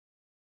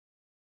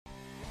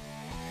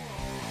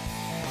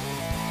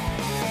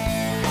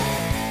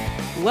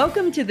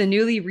Welcome to the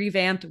newly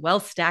revamped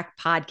WealthStack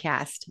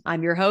podcast.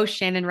 I'm your host,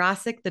 Shannon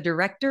Rossick, the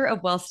director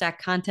of WealthStack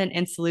Content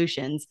and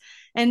Solutions.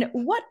 And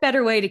what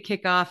better way to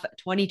kick off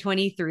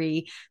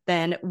 2023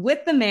 than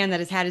with the man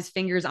that has had his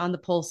fingers on the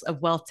pulse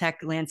of wealth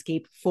tech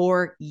landscape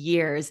for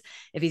years?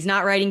 If he's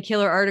not writing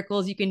killer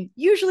articles, you can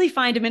usually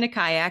find him in a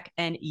kayak,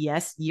 and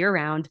yes, year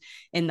round,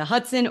 in the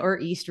Hudson or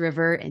East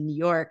River in New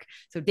York.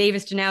 So,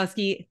 Davis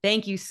Janowski,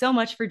 thank you so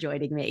much for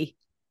joining me.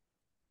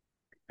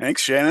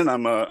 Thanks, Shannon.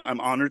 I'm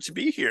honored to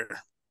be here.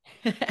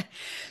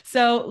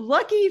 So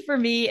lucky for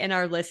me and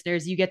our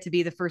listeners, you get to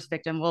be the first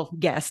victim, well,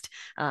 guest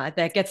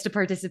that gets to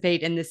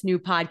participate in this new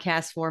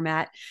podcast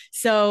format.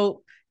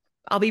 So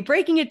I'll be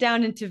breaking it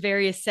down into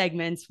various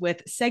segments,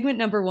 with segment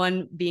number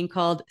one being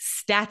called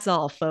Stats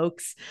All,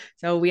 folks.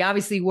 So we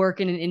obviously work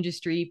in an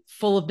industry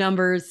full of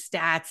numbers,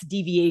 stats,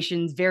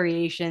 deviations,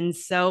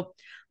 variations. So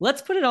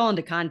let's put it all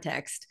into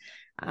context.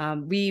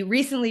 We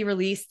recently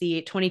released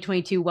the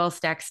 2022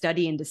 WellStack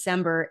study in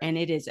December, and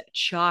it is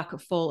chock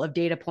full of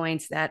data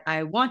points that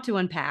I want to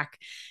unpack.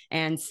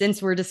 And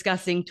since we're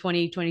discussing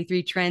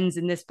 2023 trends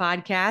in this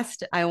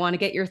podcast, I want to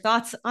get your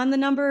thoughts on the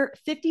number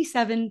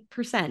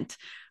 57%.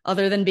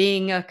 Other than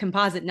being a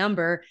composite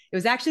number, it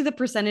was actually the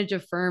percentage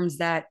of firms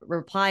that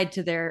replied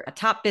to their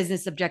top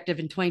business objective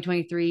in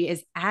 2023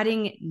 is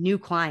adding new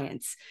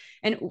clients.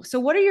 And so,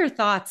 what are your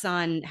thoughts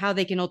on how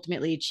they can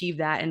ultimately achieve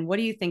that? And what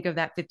do you think of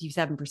that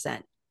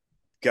 57%?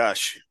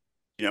 Gosh,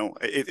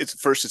 it's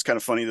first. It's kind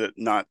of funny that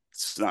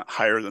it's not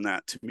higher than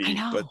that to I me,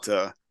 know.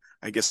 but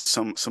I guess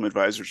some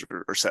advisors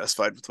are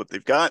satisfied with what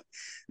they've got.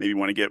 Maybe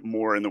want to get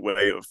more in the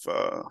way of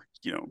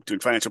doing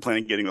financial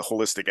planning, getting the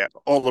holistic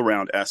all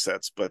around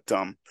assets. But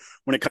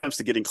when it comes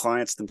to getting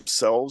clients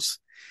themselves,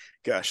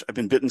 gosh, I've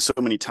been bitten so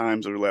many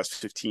times over the last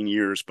 15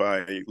 years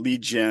by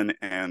lead gen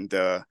and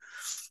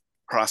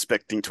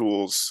prospecting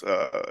tools,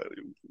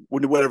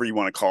 whatever you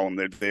want to call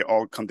them. They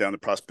all come down to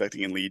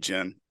prospecting and lead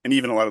gen, and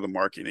even a lot of the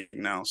marketing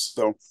now.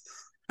 So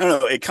I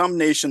don't know, a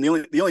combination.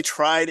 The only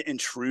tried and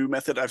true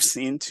method I've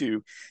seen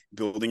to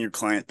building your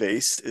client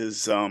base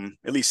is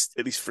at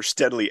least for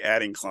steadily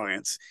adding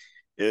clients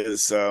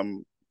is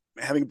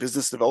having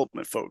business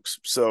development folks.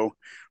 So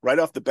right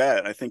off the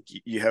bat, I think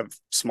you have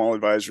small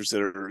advisors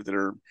that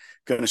are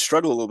going to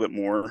struggle a little bit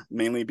more,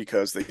 mainly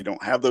because they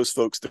don't have those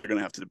folks. They're going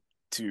to have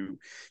to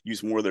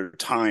use more of their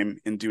time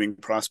in doing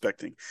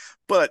prospecting.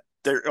 But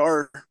there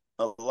are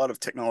a lot of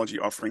technology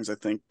offerings, I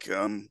think,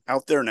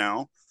 out there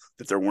now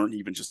that there weren't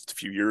even just a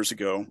few years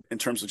ago in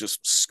terms of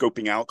just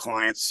scoping out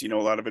clients. A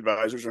lot of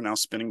advisors are now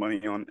spending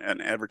money on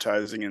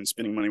advertising and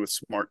spending money with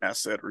Smart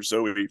Asset or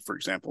Zoe, for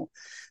example,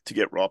 to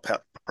get raw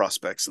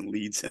prospects and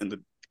leads into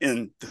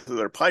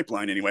their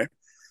pipeline anyway.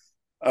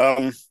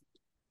 Um,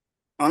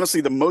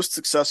 Honestly, the most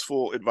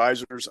successful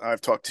advisors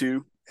I've talked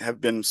to have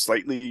been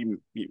slightly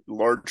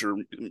larger,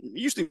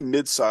 usually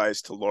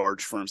mid-sized to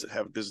large firms that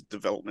have a business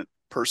development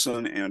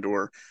person and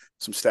or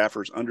some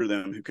staffers under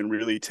them who can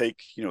really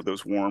take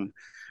those warm,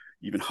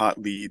 even hot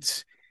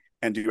leads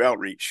and do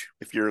outreach.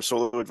 If you're a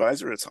solo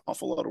advisor, it's an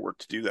awful lot of work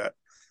to do that.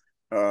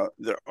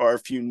 There are a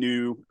few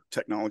new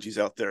technologies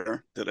out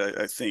there that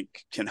I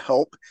think can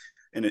help,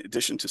 in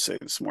addition to, say,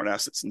 the Smart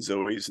Assets and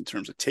Zoe's, in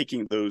terms of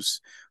taking those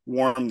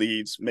warm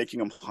leads, making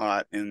them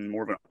hot in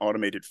more of an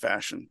automated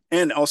fashion,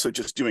 and also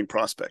just doing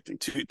prospecting.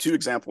 Two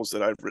examples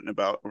that I've written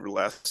about over the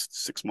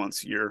last 6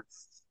 months, year,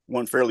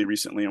 one fairly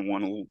recently and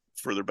one a little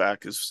further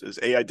back, is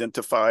A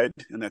Identified,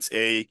 and that's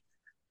A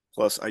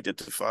plus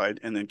Identified,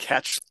 and then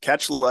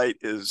Catchlight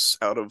is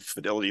out of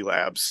Fidelity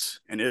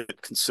Labs, and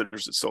it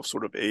considers itself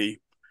sort of let's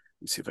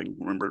see if I can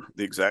remember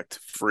the exact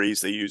phrase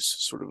they use,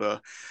 sort of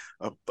a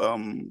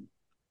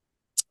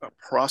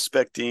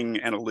prospecting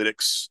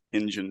analytics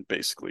engine,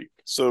 basically.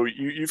 So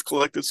you've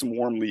collected some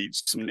warm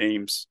leads, some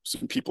names,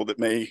 some people that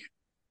may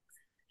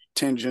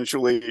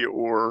tangentially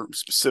or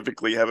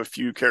specifically have a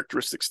few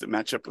characteristics that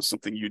match up with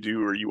something you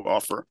do or you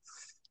offer.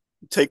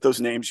 You take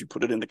those names, you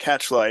put it into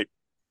Catchlight,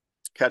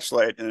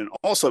 and then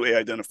also A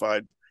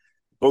Identified.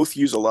 Both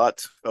use a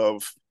lot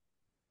of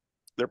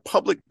their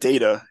public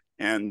data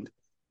and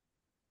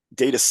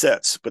data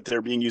sets, but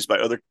they're being used by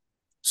other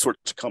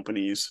sorts of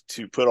companies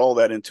to put all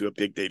that into a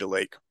big data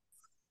lake.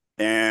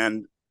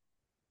 And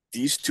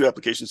these two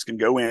applications can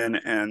go in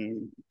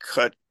and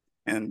cut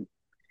and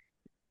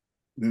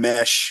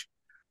mesh,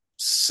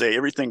 say,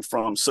 everything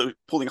from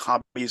pulling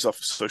hobbies off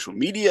of social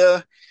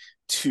media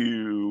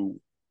to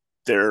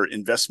their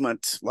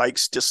investment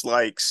likes,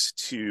 dislikes,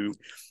 to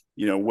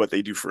what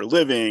they do for a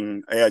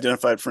living. A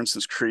Identified, for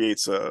instance,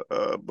 creates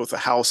both a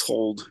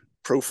household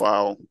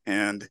profile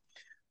and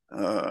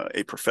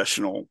a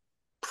professional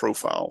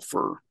profile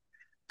for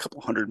a couple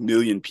 100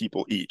 million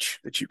people each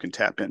that you can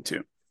tap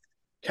into.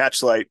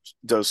 Catchlight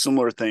does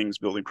similar things,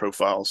 building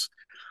profiles.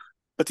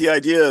 But the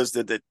idea is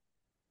that the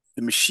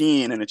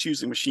machine, and it's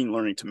using machine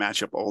learning to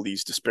match up all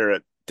these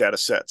disparate data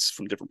sets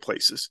from different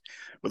places,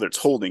 whether it's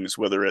holdings,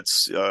 whether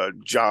it's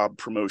job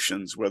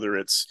promotions, whether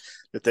it's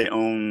that they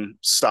own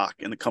stock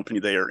in the company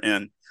they are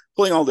in,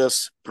 pulling all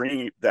this,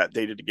 bringing that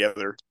data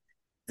together,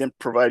 then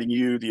providing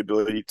you the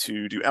ability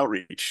to do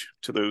outreach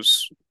to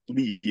those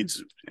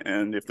leads.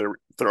 And if they're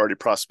already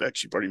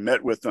prospects, you've already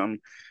met with them,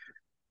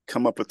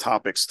 come up with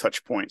topics,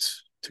 touch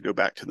points to go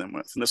back to them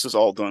with. And this is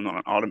all done on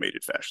an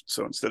automated fashion.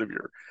 So instead of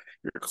your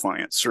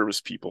client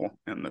service people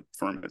and the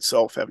firm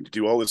itself having to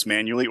do all this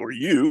manually, or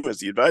you as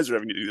the advisor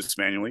having to do this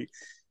manually,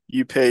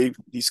 you pay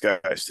these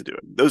guys to do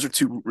it. Those are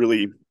two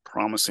really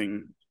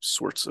promising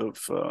sorts of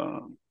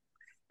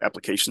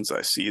applications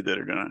I see that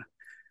are going to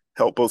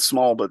help both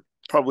small, but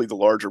probably the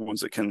larger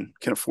ones that can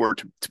afford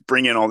to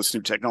bring in all this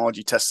new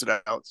technology, test it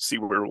out, see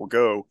where it will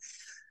go.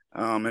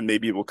 And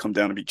maybe it will come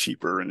down to be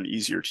cheaper and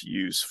easier to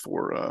use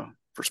for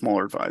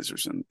smaller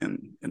advisors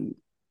and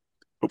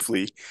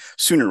hopefully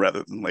sooner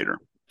rather than later.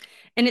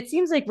 And it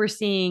seems like we're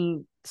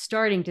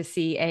starting to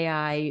see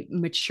AI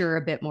mature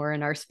a bit more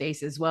in our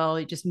space as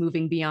well, just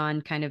moving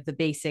beyond kind of the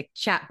basic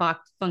chatbot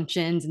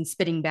functions and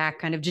spitting back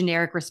kind of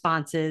generic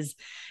responses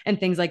and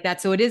things like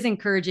that. So it is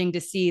encouraging to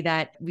see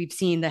that we've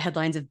seen the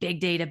headlines of big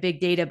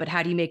data, but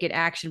how do you make it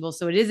actionable?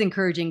 So it is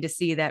encouraging to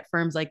see that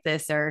firms like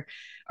this are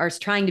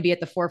trying to be at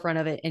the forefront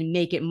of it and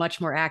make it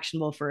much more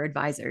actionable for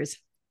advisors.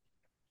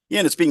 Yeah,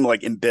 and it's being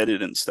like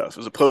embedded in stuff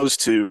as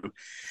opposed to,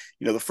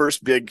 the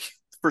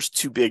first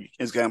two big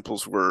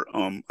examples were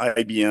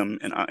IBM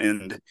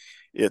and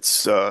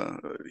its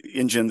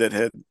engine that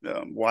had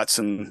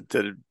Watson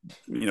that had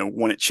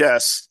won at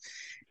chess.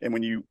 And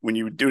when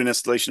you do an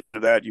installation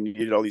of that, you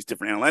needed all these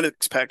different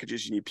analytics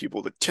packages. You need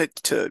people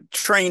to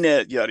train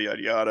it, yada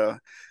yada yada.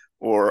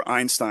 Or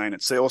Einstein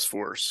at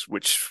Salesforce,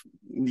 which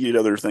needed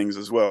other things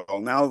as well.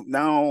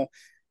 Now,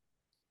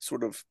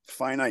 sort of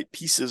finite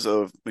pieces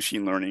of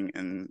machine learning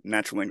and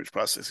natural language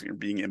processing are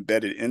being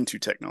embedded into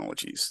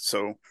technologies.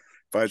 So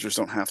advisors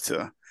don't have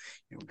to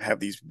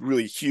have these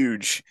really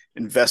huge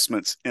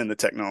investments in the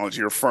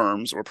technology, or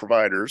firms or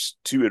providers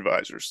to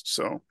advisors.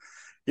 So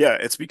yeah,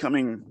 it's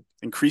becoming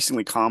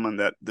increasingly common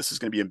that this is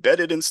going to be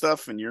embedded in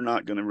stuff and you're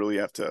not going to really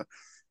have to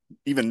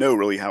even know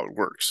really how it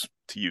works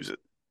to use it.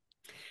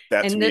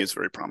 That to me is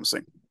very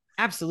promising.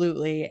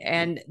 Absolutely.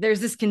 And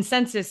there's this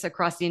consensus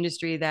across the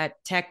industry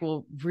that tech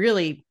will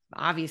really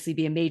obviously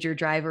be a major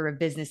driver of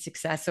business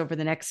success over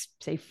the next,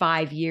 say,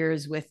 5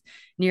 years, with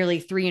nearly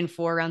 3 and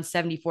 4, around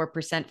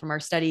 74% from our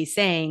studies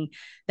saying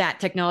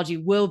that technology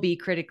will be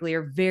critically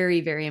or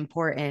very, very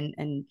important.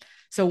 And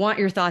so want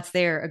your thoughts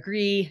there.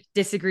 Agree,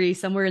 disagree,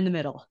 somewhere in the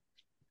middle?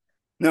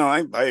 No,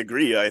 I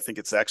agree. I think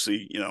it's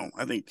actually,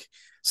 I think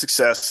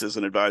success as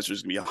an advisor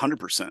is going to be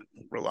 100%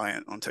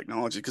 reliant on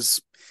technology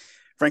because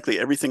frankly,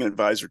 everything an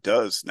advisor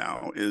does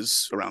now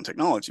is around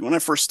technology. When I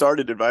first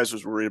started,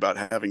 advisors were worried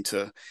about having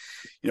to,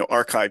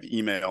 archive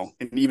email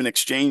and even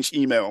exchange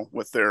email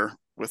with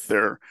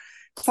their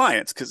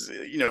clients because,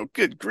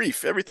 good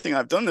grief, everything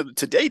I've done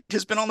to date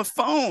has been on the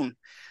phone.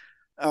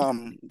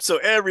 So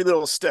every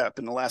little step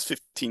in the last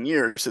 15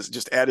 years has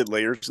just added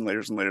layers and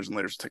layers and layers and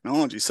layers of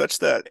technology, such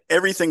that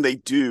everything they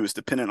do is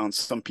dependent on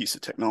some piece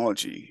of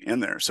technology in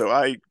there. So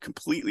I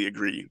completely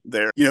agree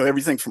there.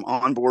 Everything from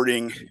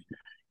onboarding,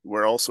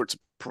 where all sorts of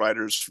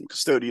providers, from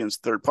custodians,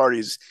 third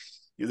parties,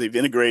 they've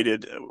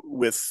integrated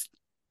with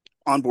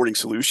onboarding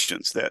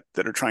solutions that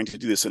are trying to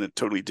do this in a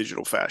totally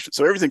digital fashion.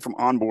 So everything from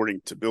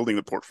onboarding to building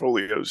the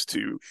portfolios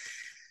to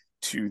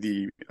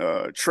the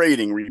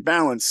trading,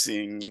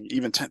 rebalancing,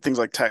 even things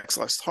like tax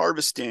loss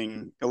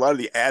harvesting, a lot of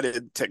the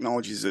added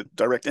technologies, that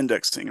direct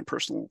indexing and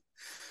personal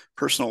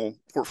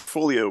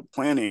portfolio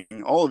planning,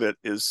 all of it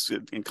is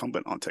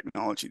incumbent on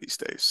technology these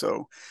days.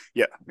 So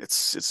yeah,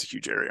 it's a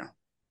huge area.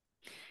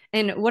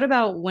 And what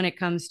about when it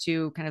comes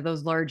to kind of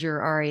those larger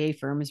RIA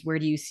firms? Where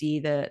do you see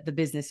the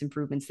business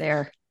improvements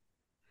there?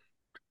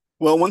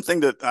 Well, one thing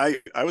that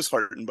I was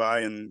heartened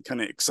by and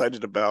kind of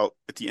excited about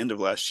at the end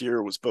of last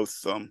year was both,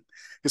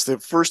 because the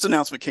first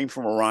announcement came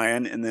from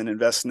Orion, and then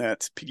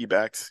Envestnet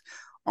piggybacked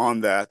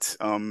on that,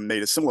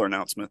 made a similar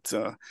announcement.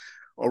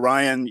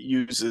 Orion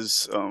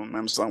uses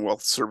Amazon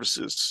Web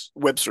Services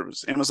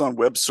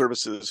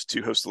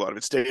to host a lot of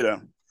its data.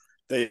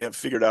 They have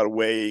figured out a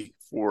way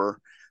for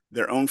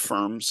their own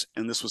firms,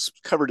 and this was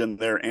covered in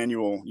their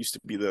annual, used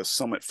to be the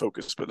Summit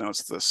Focus, but now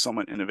it's the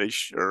Summit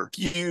Innovation or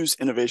Fuse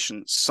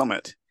Innovation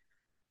Summit.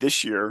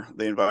 This year,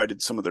 they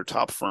invited some of their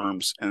top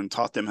firms and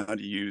taught them how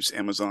to use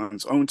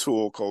Amazon's own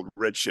tool called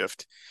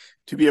Redshift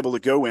to be able to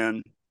go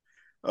in,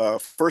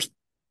 first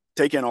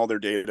take in all their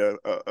data,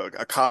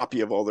 a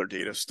copy of all their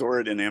data, store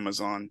it in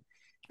Amazon,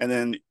 and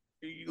then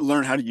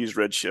learn how to use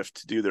Redshift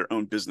to do their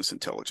own business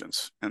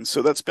intelligence. And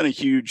so that's been a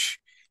huge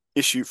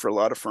issue for a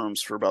lot of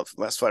firms for about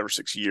the last 5 or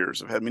 6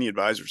 years. I've had many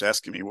advisors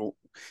asking me, well,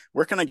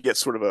 where can I get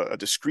sort of a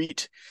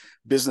discrete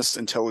business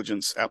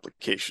intelligence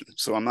application?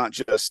 So I'm not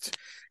just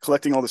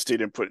collecting all this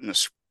data and putting in a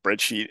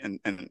spreadsheet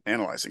and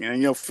analyzing.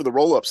 And, for the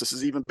roll-ups, this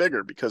is even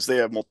bigger because they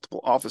have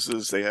multiple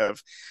offices, they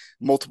have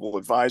multiple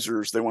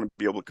advisors. They want to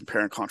be able to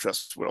compare and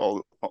contrast what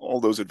all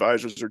those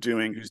advisors are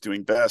doing, who's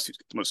doing best, who's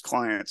got the most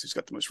clients, who's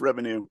got the most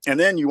revenue. And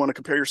then you want to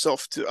compare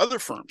yourself to other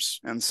firms.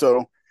 And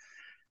so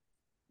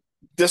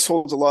this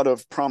holds a lot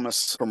of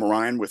promise from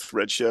Orion with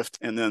Redshift.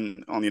 And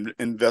then on the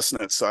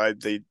Envestnet side,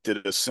 they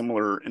did a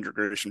similar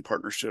integration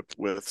partnership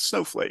with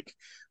Snowflake,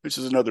 which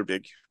is another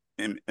big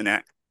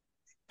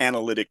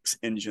analytics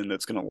engine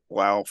that's going to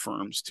allow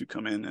firms to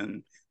come in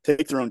and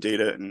take their own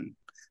data and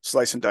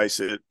slice and dice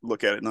it,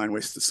 look at it 9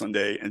 ways to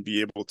Sunday, and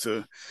be able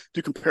to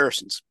do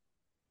comparisons.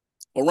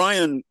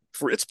 Orion,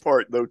 for its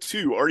part, though,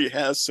 too, already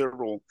has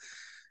several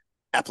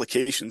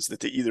applications that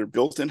they either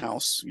built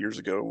in-house years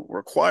ago or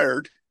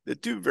acquired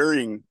that do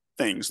varying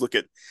things, look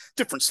at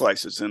different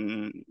slices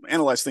and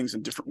analyze things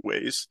in different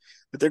ways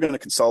that they're going to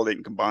consolidate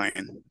and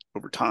combine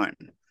over time.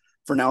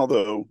 For now,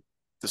 though,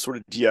 the sort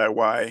of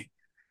DIY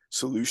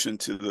solution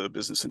to the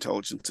business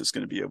intelligence is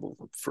going to be able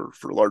for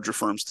larger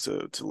firms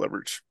to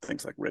leverage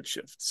things like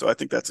Redshift. So I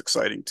think that's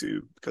exciting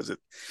too, because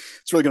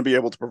it's really going to be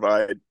able to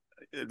provide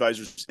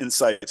advisors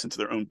insights into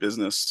their own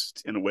business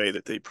in a way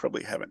that they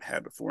probably haven't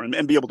had before,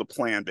 and be able to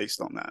plan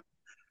based on that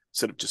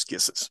instead of just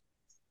guesses.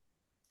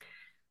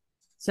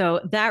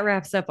 So that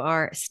wraps up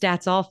our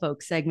Stats All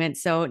Folks segment.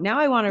 So now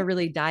I want to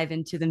really dive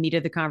into the meat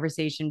of the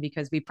conversation,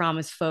 because we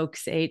promised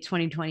folks a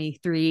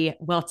 2023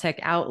 Wealth Tech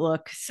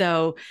outlook.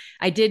 So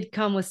I did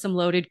come with some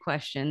loaded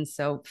questions,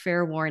 so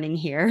fair warning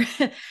here.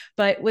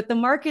 But with the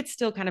market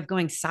still kind of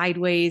going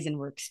sideways and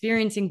we're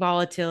experiencing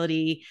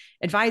volatility,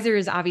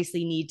 advisors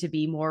obviously need to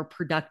be more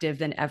productive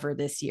than ever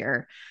this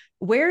year.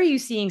 Where are you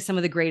seeing some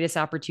of the greatest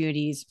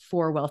opportunities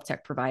for wealth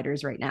tech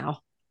providers right now?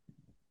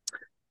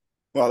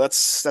 Well,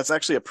 that's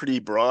actually a pretty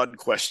broad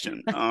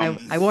question.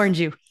 I warned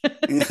you.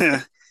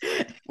 Yeah.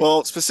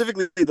 Well,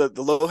 specifically the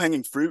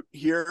low-hanging fruit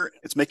here,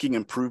 it's making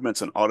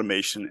improvements in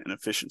automation and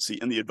efficiency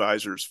in the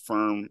advisor's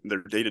firm,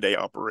 their day-to-day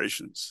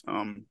operations.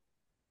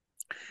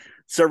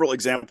 Several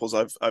examples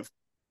I've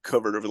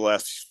covered over the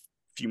last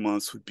few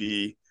months would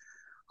be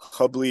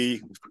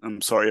Hubley. I'm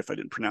sorry if I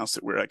didn't pronounce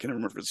it where I can't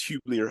remember if it's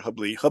Hubley or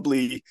Hubley.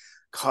 Hubley,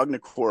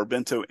 Cognicore,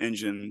 Bento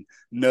Engine,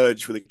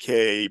 Nudge with a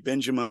K,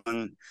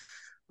 Benjamin.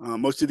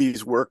 Most of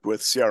these work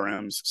with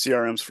CRMs.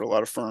 CRMs for a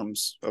lot of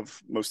firms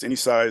of most any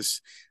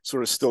size,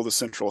 sort of still the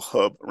central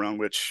hub around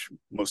which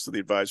most of the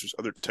advisors'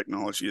 other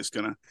technology is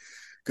going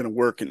to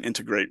work and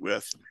integrate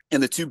with.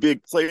 And the two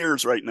big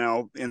players right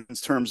now in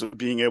terms of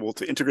being able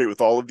to integrate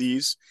with all of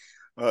these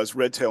is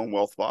Redtail and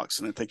Wealthbox.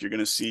 And I think you're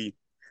going to see,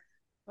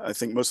 I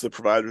think most of the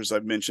providers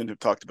I've mentioned have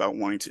talked about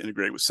wanting to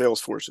integrate with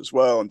Salesforce as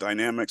well, and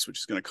Dynamics, which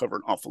is going to cover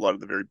an awful lot of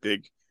the very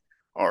big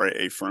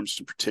RIA firms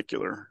in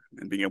particular,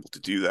 and being able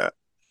to do that.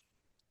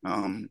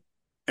 And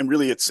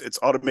really it's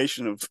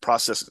automation of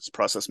processes,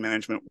 process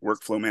management,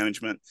 workflow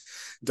management,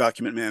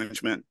 document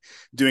management,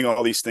 doing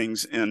all these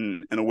things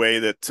in a way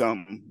that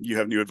you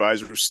have new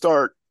advisors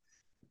start.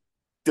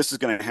 This is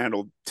going to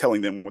handle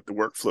telling them what the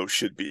workflow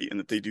should be and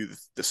that they do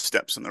the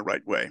steps in the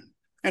right way.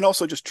 And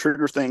also just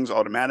trigger things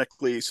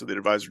automatically so the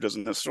advisor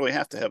doesn't necessarily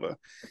have to have a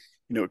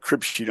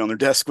crib sheet on their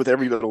desk with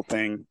every little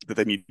thing that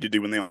they need to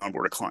do when they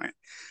onboard a client.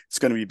 It's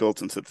going to be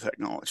built into the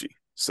technology.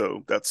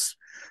 So that's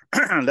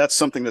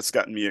something that's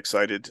gotten me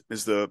excited,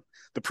 is the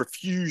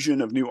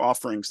profusion of new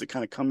offerings that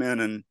kind of come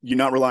in, and you're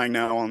not relying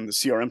now on the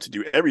CRM to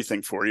do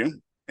everything for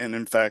you. And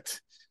in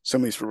fact,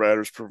 some of these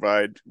providers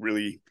provide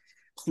really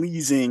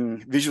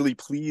visually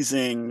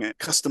pleasing,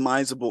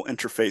 customizable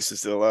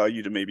interfaces that allow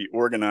you to maybe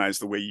organize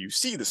the way you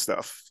see the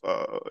stuff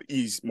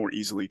more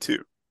easily too.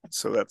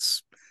 So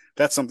that's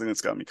something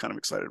that's got me kind of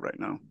excited right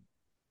now.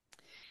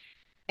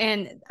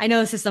 And I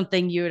know this is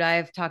something you and I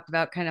have talked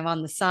about kind of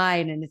on the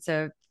side, and it's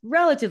a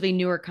relatively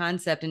newer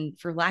concept. And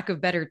for lack of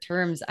better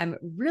terms, I'm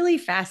really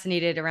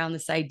fascinated around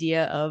this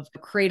idea of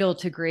cradle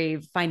to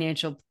grave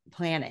financial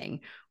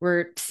planning.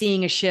 We're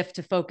seeing a shift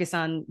to focus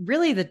on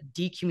really the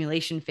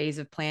decumulation phase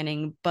of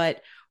planning,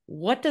 but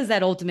what does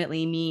that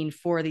ultimately mean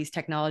for these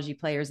technology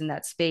players in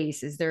that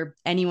space? Is there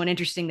anyone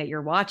interesting that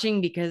you're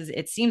watching? Because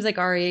it seems like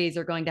RIAs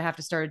are going to have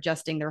to start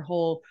adjusting their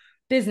whole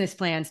business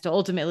plans to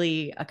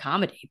ultimately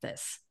accommodate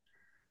this.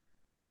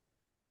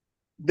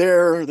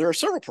 There are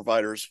several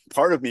providers.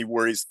 Part of me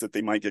worries that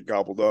they might get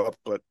gobbled up,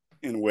 but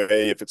in a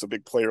way, if it's a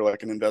big player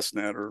like an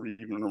Envestnet or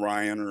even an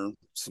Orion or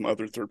some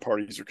other third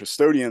parties or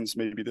custodians,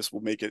 maybe this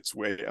will make its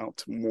way out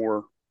to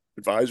more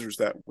advisors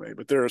that way.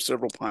 But there are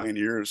several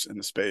pioneers in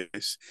the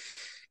space.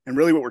 And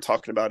really what we're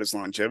talking about is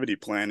longevity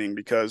planning,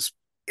 because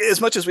as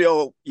much as we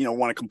all,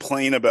 want to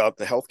complain about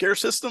the healthcare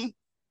system,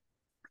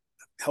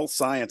 health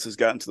science has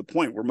gotten to the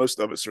point where most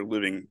of us are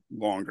living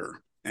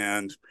longer.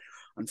 And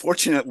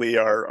unfortunately,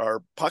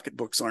 our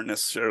pocketbooks aren't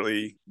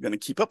necessarily going to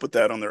keep up with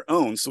that on their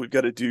own. So we've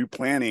got to do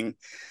planning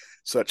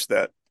such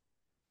that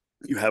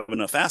you have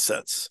enough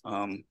assets.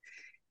 And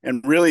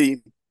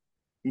really,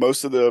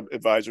 most of the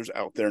advisors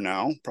out there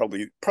now,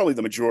 probably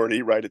the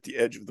majority, right at the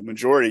edge of the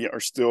majority, are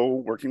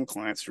still working with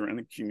clients who are in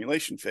the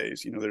accumulation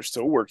phase. They're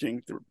still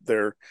working,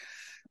 they're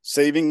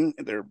saving,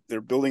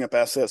 they're building up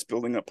assets,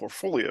 building up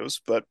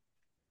portfolios. But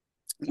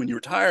when you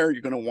retire,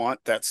 you're going to want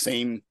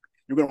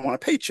a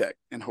paycheck,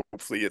 and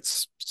hopefully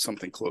it's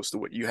something close to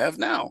what you have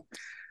now.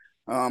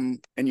 And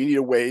you need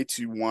a way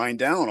to wind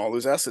down all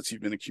those assets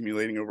you've been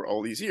accumulating over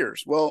all these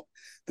years. Well,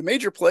 the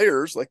major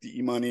players like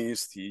the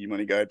eMoneys, the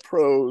eMoneyGuide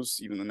Pros,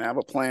 even the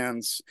NAVA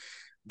plans,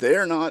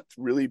 they're not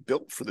really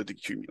built for the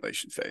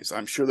decumulation phase.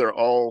 I'm sure they're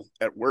all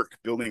at work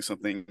building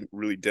something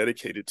really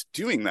dedicated to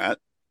doing that.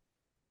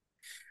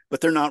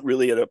 but they're not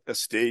really at a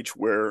stage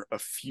where a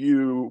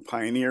few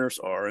pioneers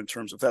are in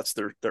terms of that's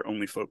their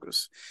only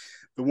focus.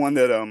 The one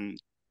that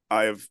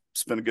I've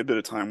spent a good bit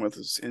of time with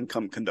is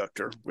Income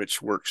Conductor, which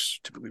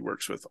typically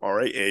works with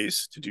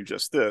RIAs to do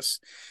just this.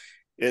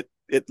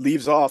 It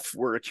leaves off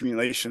where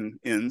accumulation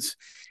ends,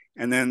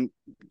 and then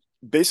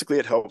basically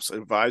it helps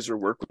an advisor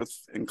work with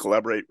and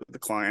collaborate with the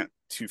client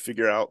to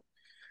figure out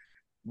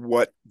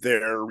what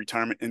their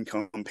retirement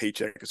income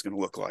paycheck is going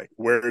to look like.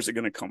 Where is it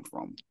going to come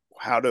from?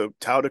 How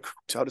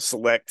to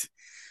select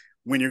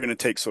when you're going to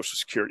take Social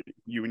Security,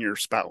 you and your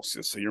spouse.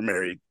 So you're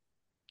married.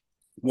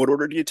 What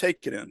order do you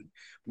take it in?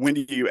 When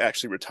do you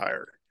actually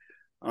retire?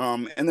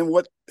 And then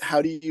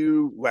how do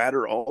you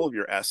ladder all of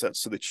your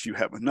assets so that you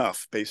have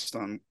enough based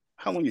on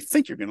how long you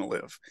think you're going to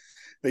live?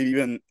 They've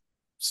even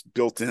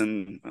built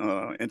in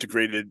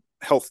integrated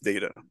health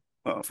data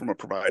from a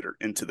provider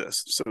into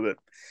this so that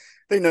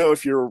they know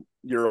if you're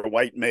a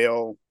white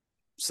male,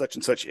 such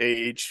and such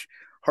age,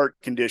 heart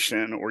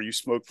condition, or you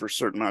smoke for a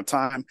certain amount of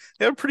time.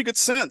 They have a pretty good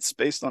sense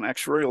based on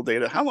actuarial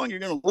data how long you're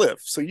going to live.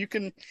 So you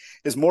can,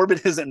 as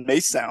morbid as it may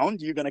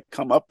sound, you're going to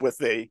come up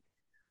with a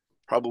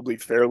probably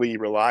fairly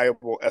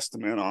reliable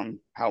estimate on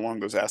how long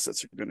those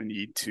assets are going to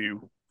need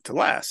to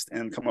last,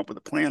 and come up with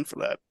a plan for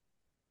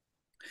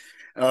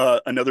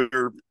that. Another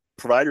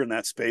provider in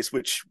that space,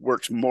 which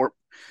works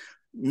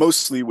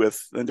mostly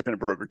with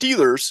independent broker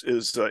dealers,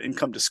 is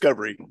Income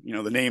Discovery.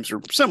 The names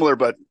are similar,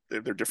 but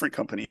they're different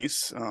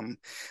companies.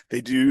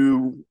 They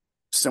do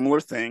similar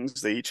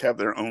things. They each have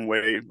their own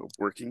way of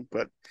working,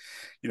 but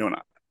an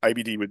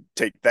IBD would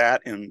take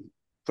that and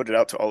put it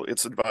out to all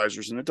its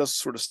advisors, and it does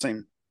sort of the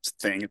same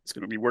thing. It's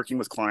going to be working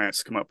with clients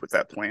to come up with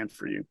that plan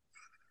for you.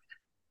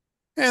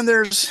 And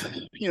there's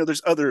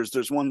others.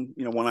 There's one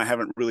I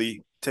haven't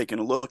really taken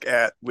a look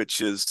at, which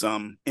is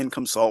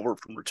Income Solver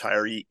from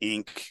Retiree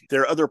Inc.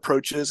 There are other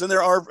approaches, and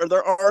there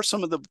are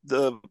some of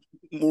the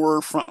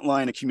more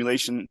frontline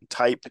accumulation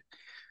type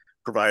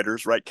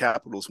providers. Right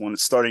Capital is one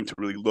that's starting to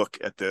really look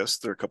at this.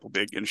 There are a couple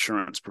big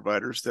insurance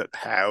providers that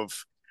have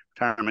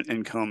retirement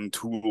income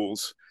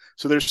tools.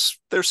 So there's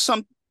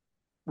some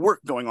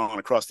work going on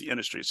across the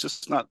industry. It's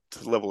just not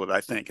to the level that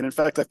I think. And in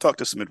fact, I've talked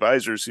to some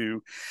advisors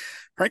who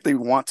frankly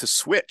want to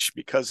switch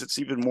because it's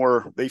even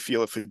more, they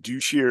feel, a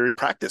fiduciary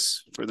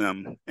practice for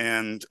them.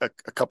 And a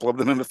couple of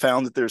them have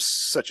found that there's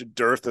such a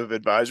dearth of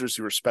advisors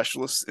who are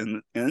specialists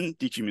in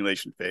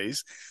decumulation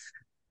phase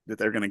that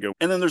they're going to go.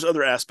 And then there's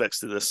other aspects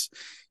to this.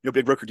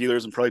 Big broker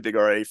dealers and probably big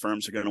RIA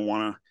firms are going to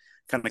want to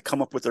kind of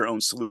come up with their own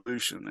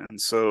solution.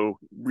 And so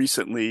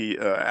recently,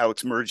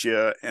 Alex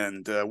Murgia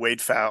and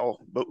Wade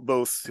Fowle,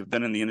 both have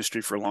been in the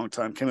industry for a long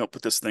time, came up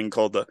with this thing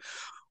called the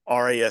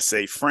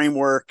RISA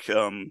framework.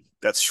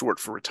 That's short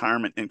for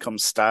Retirement Income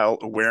Style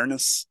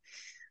Awareness.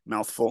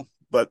 Mouthful.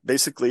 But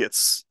basically,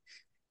 it's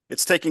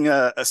taking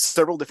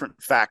several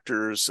different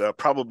factors,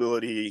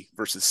 probability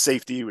versus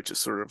safety, which is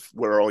sort of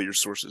what are all your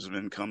sources of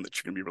income that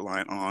you're going to be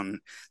reliant on,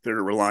 that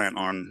are reliant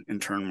on, in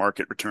turn,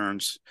 market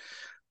returns.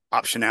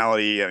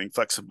 Optionality, having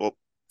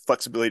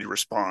flexibility to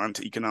respond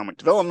to economic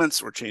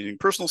developments or changing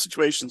personal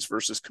situations,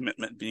 versus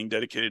commitment, being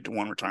dedicated to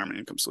one retirement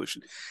income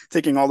solution.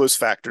 Taking all those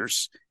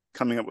factors,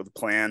 coming up with a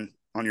plan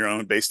on your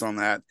own based on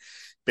that,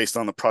 based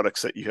on the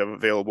products that you have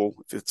available,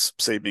 if it's,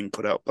 say, being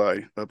put out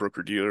by a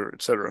broker dealer,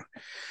 et cetera.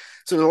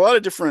 So there's a lot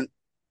of different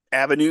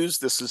avenues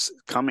this is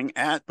coming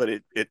at, but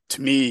it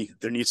to me,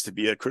 there needs to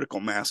be a critical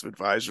mass of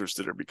advisors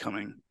that are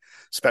becoming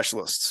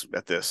specialists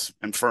at this,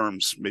 and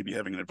firms maybe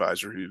having an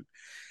advisor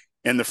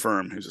in the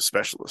firm who's a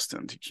specialist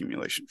in the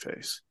accumulation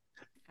phase.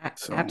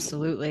 So,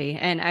 absolutely.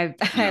 And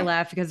I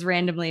laugh because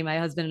randomly my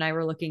husband and I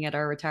were looking at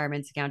our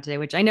retirement account today,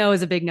 which I know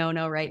is a big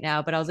no-no right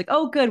now, but I was like,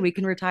 oh, good. We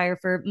can retire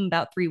for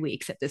about 3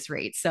 weeks at this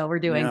rate. So we're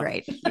doing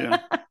great. Yeah.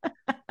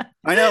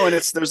 I know. And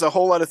there's a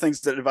whole lot of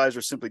things that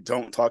advisors simply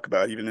don't talk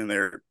about, even in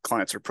their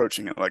clients are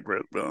approaching it, like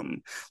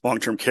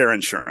long-term care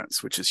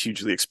insurance, which is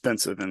hugely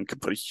expensive and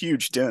could put a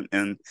huge dent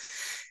in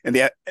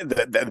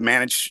the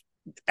managed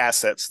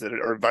assets that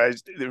are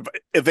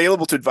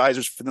available to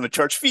advisors for them to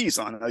charge fees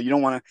on. You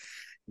don't want to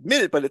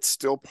admit it, but it's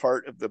still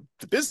part of the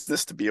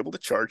business to be able to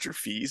charge your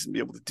fees and be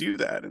able to do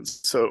that. And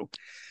so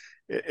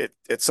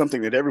it's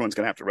something that everyone's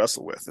going to have to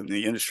wrestle with, and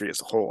the industry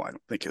as a whole, I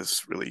don't think,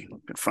 has really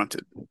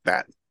confronted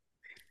that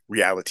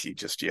reality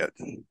just yet.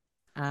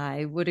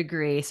 I would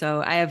agree.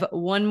 So I have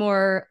one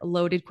more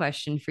loaded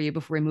question for you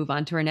before we move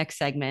on to our next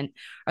segment.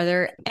 Are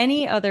there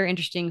any other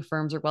interesting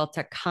firms or wealth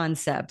tech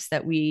concepts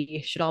that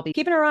we should all be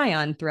keeping our eye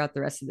on throughout the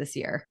rest of this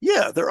year?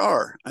 Yeah, there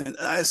are.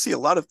 I see a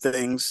lot of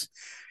things.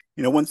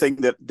 One thing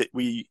that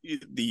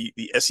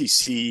the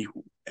SEC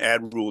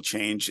ad rule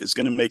change is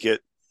going to make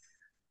it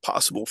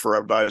possible for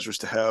our advisors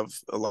to have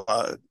a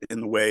lot in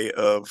the way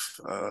of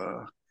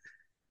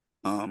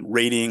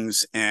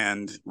ratings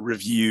and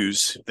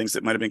reviews, things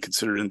that might have been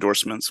considered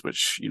endorsements,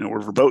 which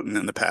were verboten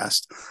in the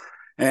past.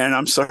 And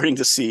I'm starting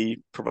to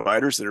see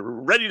providers that are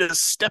ready to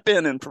step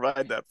in and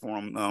provide that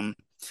for them.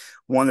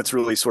 One that's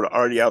really sort of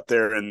already out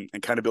there and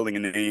kind of building a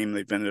name.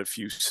 They've been at a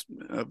few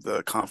of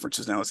the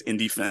conferences now. It's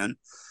IndyFin,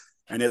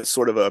 and it's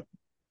sort of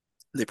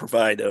They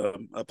provide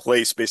a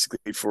place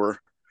basically for,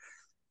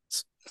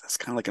 it's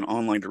kind of like an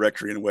online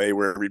directory in a way,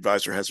 where every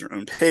advisor has their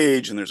own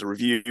page, and there's a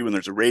review and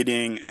there's a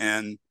rating,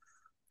 and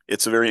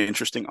it's a very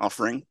interesting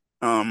offering.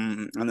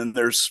 And then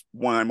there's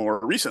one I more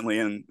recently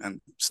and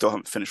still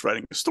haven't finished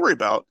writing a story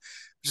about,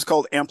 which is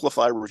called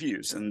Amplify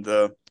Reviews. And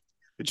the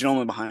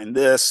gentleman behind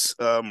this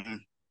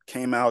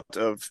came out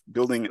of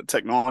building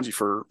technology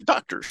for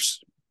doctors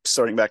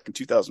starting back in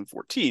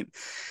 2014.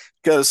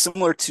 Because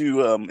similar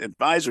to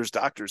advisors,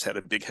 doctors had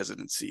a big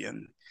hesitancy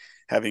in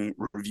having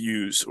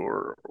reviews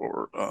or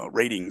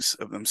ratings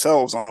of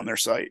themselves on their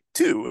site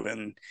too.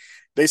 And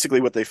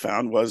basically, what they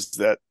found was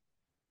that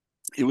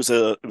it was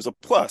a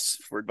plus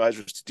for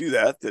advisors to do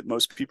that. That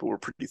most people were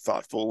pretty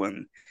thoughtful,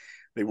 and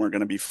they weren't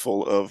going to be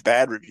full of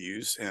bad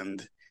reviews.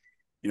 And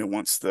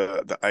once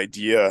the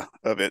idea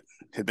of it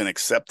had been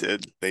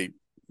accepted, they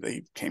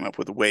came up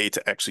with a way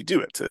to actually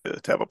do it, to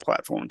have a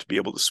platform to be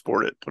able to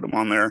support it, put them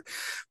on there,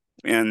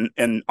 and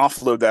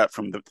offload that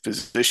from the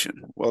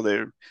physician. Well,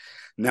 they're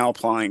now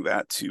applying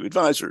that to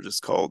advisors. It's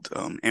called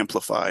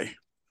Amplify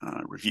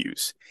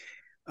Reviews,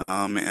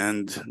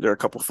 and there are a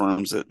couple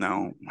firms that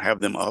now have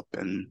them up,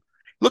 and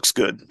looks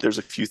good. There's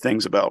a few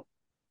things about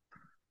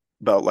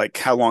like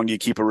how long do you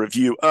keep a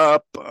review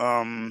up,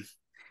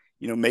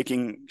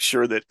 making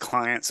sure that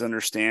clients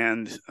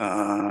understand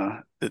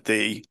that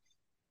they,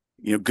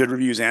 good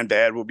reviews and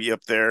bad will be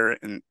up there,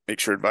 and make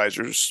sure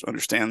advisors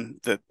understand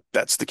that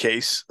that's the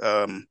case.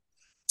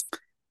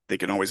 They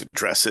can always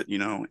address it,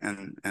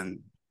 and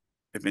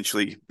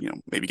eventually,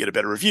 maybe get a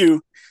better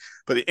review.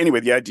 But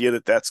anyway, the idea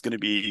that that's going to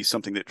be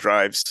something that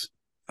drives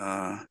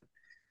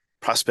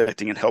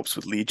prospecting and helps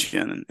with lead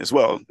gen as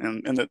well.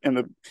 And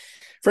the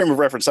frame of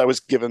reference I was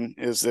given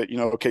is that,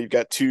 okay, you've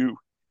got two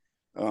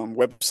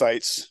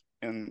websites,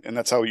 and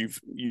that's how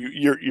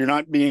you're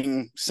not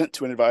being sent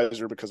to an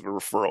advisor because of a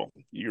referral.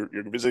 You're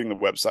visiting the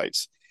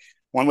websites.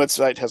 One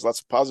website has lots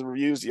of positive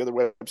reviews. The other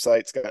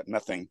website's got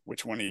nothing.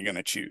 Which one are you going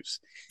to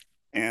choose?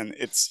 And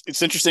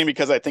it's interesting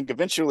because I think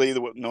eventually,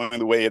 knowing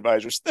the way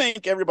advisors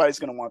think, everybody's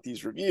going to want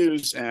these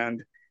reviews,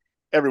 and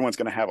everyone's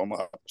going to have them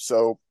up.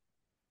 So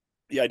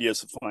the idea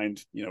is to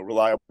find,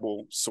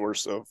 reliable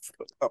source of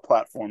a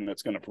platform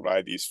that's going to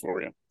provide these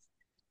for you.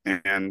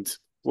 And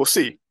we'll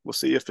see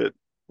if it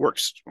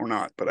works or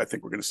not, but I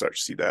think we're going to start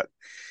to see that.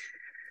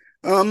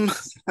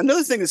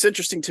 Another thing that's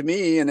interesting to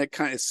me, and it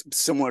kind of is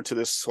similar to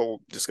this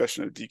whole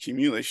discussion of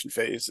decumulation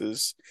phase,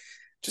 is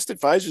just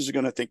advisors are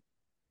going to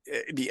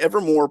be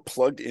ever more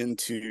plugged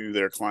into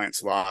their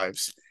clients'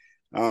 lives.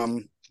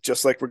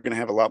 Just like we're going to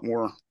have a lot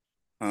more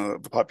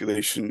of the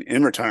population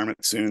in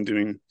retirement soon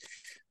doing,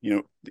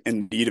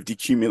 in need of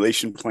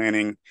decumulation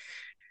planning,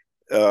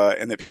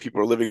 and that people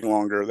are living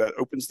longer, that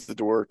opens the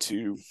door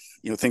to,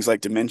 things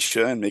like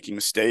dementia and making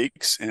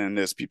mistakes. And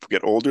as people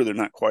get older, they're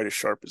not quite as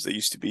sharp as they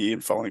used to be,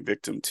 and falling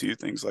victim to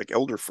things like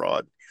elder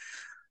fraud.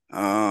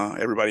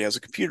 Everybody has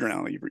a computer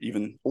now,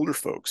 even older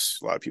folks.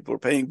 A lot of people are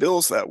paying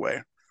bills that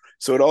way.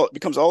 So it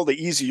becomes all the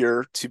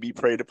easier to be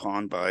preyed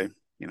upon by,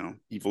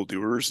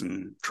 evildoers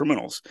and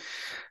criminals.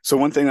 So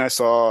one thing I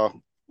saw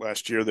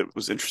last year that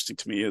was interesting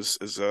to me is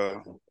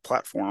a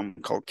platform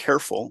called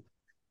Careful,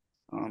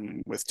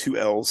 with two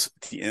L's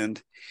at the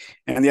end.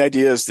 And the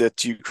idea is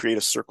that you create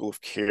a circle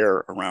of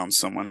care around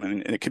someone.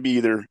 And it could be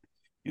either,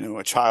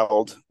 a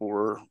child,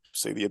 or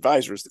say the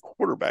advisor is the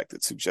quarterback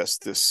that suggests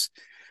this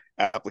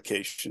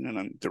application.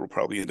 And there will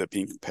probably end up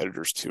being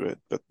competitors to it.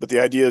 But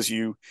the idea is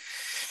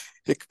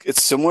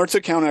it's similar to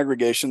account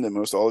aggregation that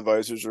most all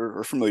advisors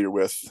are familiar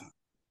with.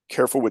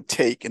 Careful would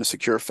take in a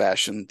secure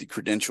fashion the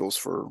credentials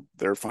for all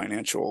their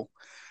financial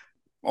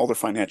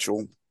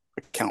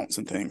accounts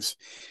and things.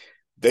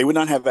 They would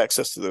not have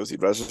access to those. The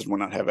advisors would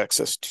not have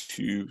access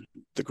to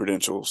the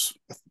credentials.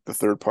 The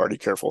third party,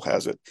 Careful,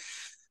 has it.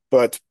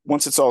 But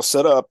once it's all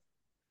set up,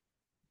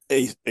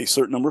 a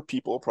certain number of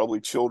people,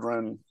 probably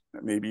children,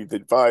 maybe the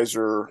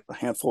advisor, a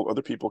handful of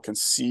other people, can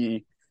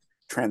see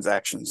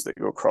transactions that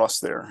go across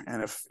there.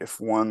 And if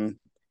one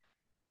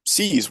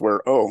sees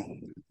where, oh,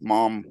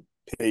 mom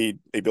paid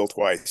a bill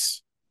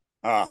twice,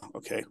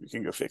 okay, we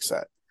can go fix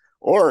that.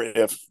 Or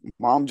if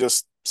mom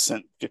just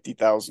sent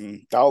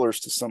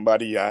 $50,000 to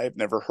somebody I've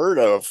never heard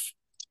of,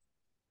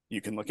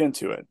 you can look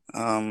into it.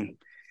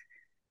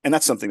 And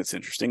that's something that's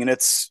interesting. And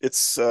it's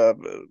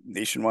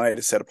Nationwide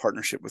has had a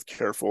partnership with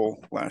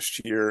Careful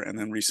last year, and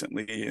then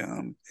recently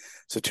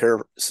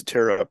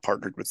Cetera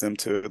partnered with them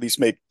to at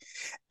least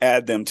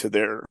add them to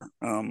their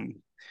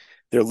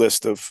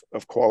list of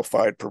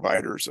qualified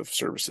providers of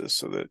services,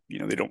 so that you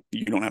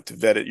don't have to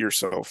vet it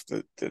yourself.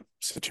 That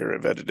Cetera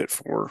vetted it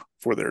for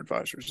their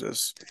advisors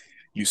as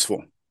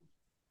useful.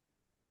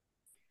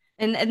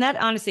 And that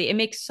honestly, it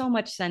makes so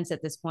much sense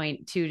at this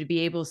point too, to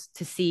be able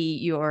to see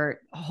your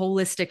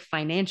holistic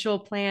financial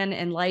plan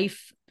and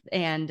life,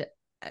 and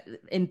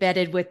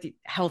embedded with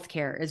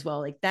healthcare as well.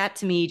 Like that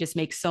to me just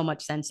makes so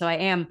much sense. So I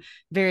am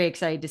very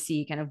excited to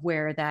see kind of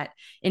where that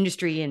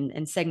industry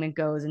and segment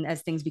goes, and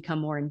as things become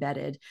more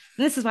embedded.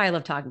 And this is why I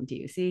love talking to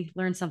you. See,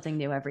 learn something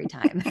new every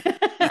time.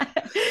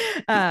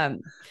 um,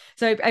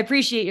 so I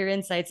appreciate your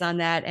insights on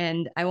that.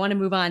 And I want to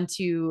move on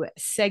to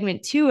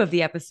segment 2 of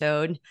the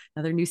episode,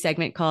 another new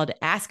segment called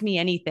Ask Me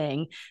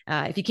Anything.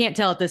 If you can't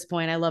tell at this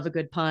point, I love a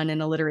good pun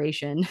and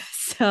alliteration.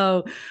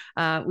 So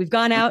we've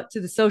gone out to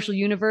the social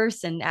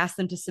universe and asked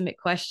them to submit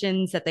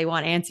questions that they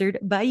want answered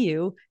by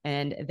you,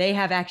 and they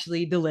have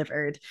actually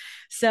delivered.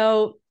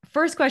 So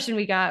first question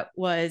we got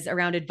was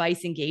around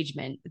advice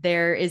engagement.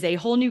 There is a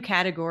whole new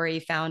category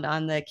found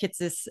on the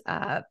Kitces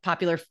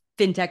popular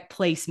fintech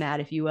placemat,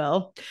 if you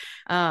will.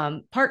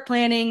 Part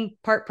planning,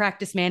 part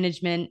practice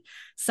management,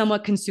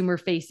 somewhat consumer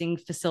facing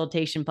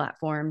facilitation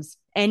platforms.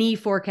 Any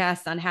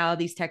forecasts on how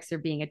these techs are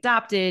being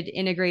adopted,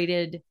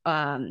 integrated,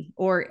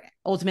 or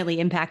ultimately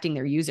impacting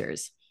their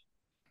users?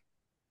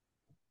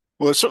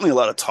 Well, there's certainly a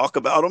lot of talk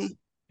about them.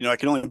 I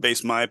can only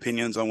base my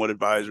opinions on what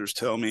advisors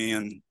tell me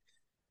and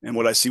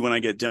what I see when I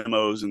get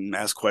demos and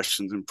ask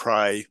questions and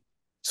pry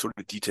sort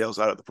of details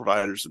out of the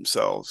providers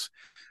themselves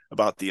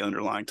about the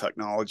underlying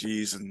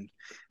technologies and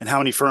how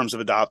many firms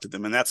have adopted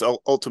them. And that's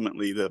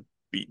ultimately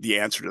the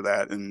answer to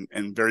that.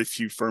 And very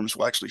few firms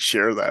will actually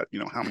share that,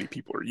 how many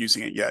people are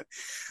using it yet.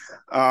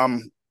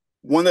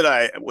 One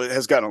that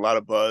has gotten a lot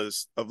of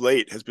buzz of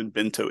late has been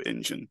Bento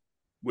Engine,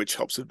 which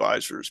helps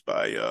advisors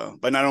by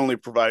not only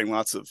providing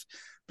lots of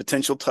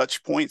potential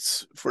touch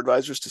points for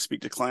advisors to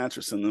speak to clients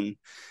or send them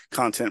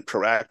content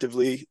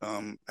proactively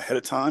ahead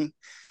of time,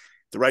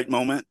 the right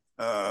moment.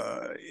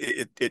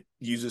 It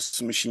uses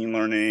some machine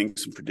learning,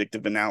 some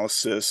predictive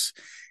analysis,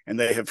 and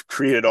they have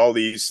created all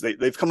these.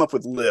 They've come up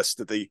with lists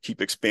that they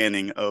keep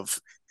expanding of,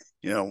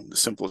 the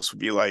simplest would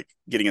be like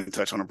getting in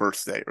touch on a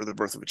birthday or the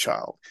birth of a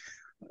child,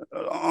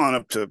 on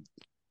up to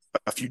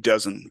a few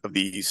dozen of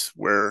these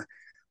where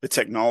the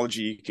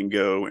technology can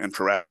go and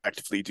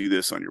proactively do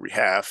this on your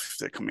behalf.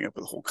 They're coming up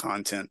with a whole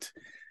content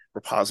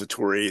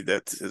repository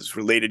that is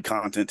related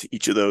content to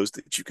each of those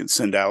that you can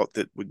send out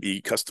that would be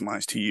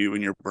customized to you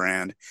and your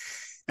brand,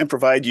 and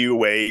provide you a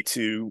way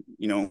to,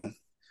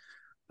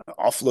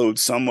 offload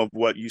some of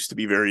what used to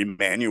be very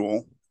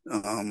manual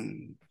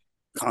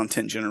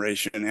content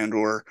generation and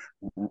or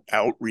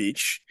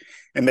outreach,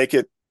 and make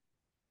it,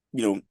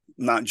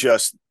 not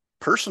just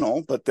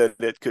personal, but that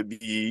it could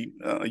be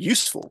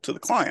useful to the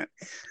client.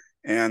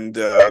 And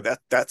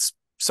that's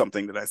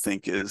something that I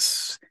think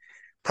is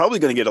probably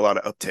going to get a lot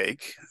of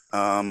uptake.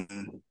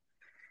 And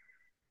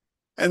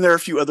there are a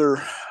few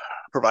other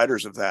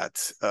providers of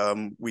that.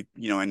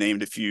 I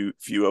named a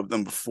few of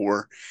them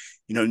before.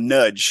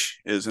 Nudge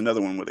is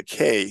another one with a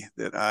K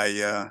that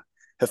I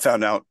have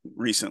found out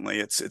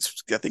recently. I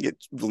think it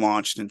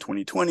launched in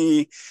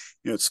 2020.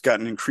 It's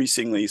gotten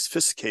increasingly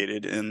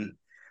sophisticated, and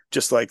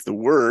just like the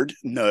word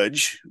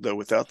nudge, though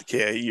without the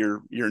K,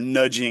 you're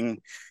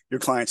nudging your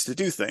clients to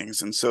do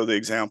things. And so the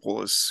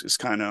example is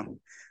kind of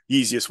the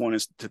easiest one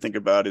is to think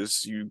about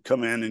is you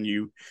come in and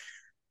you,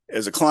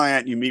 as a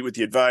client, you meet with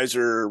the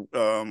advisor.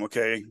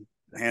 Okay,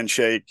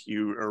 handshake.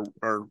 You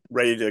are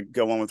ready to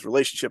go on with the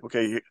relationship.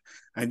 Okay,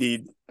 I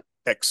need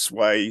X,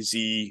 Y,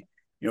 Z.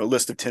 A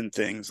list of 10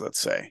 things. Let's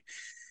say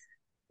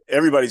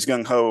everybody's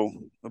gung ho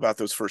about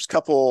those first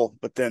couple,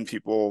 but then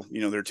people,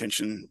 their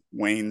attention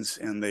wanes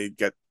and they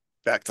get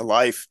back to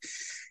life.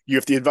 You,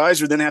 if the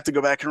advisor, then have to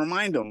go back and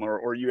remind them,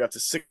 or you have to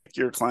sick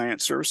your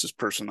client services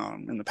person on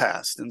them in the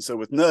past. And so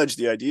with Nudge,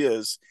 the idea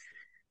is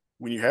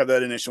when you have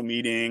that initial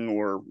meeting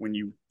or when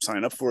you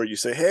sign up for it, you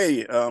say,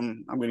 hey,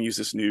 I'm going to use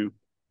this new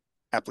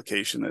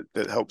application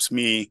that helps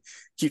me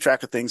keep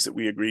track of things that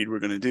we agreed we're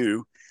going to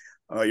do.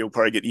 You'll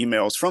probably get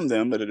emails from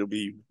them, but it'll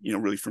be,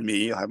 really for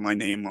me. I'll have my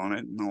name on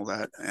it and all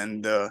that.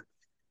 And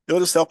it'll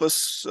just help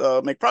us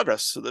make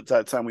progress so that by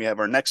the time we have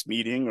our next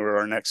meeting or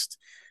our next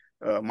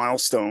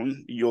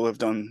milestone, you'll have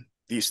done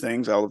these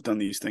things, I'll have done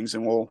these things,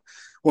 and we'll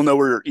know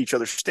where each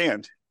other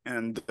stand.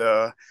 And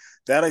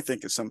that I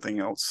think is something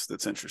else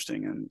that's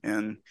interesting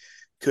and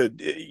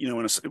could,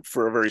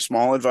 for a very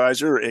small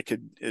advisor, it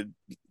could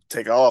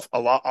take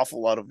awful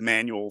lot of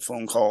manual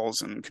phone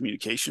calls and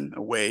communication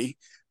away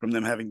from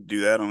them having to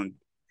do that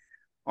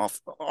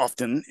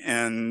often,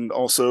 and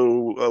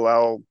also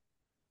allow,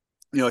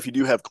 if you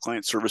do have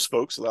client service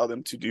folks, allow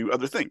them to do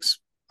other things.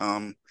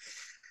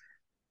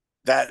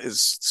 That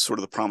is sort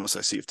of the promise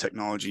I see of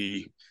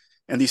technology,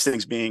 and these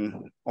things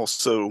being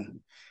also,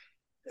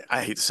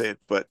 I hate to say it,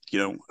 but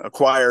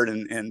acquired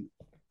and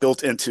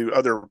built into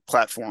other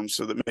platforms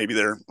so that maybe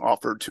they're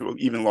offered to an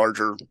even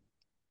larger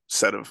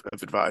set of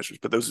advisors.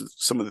 But those are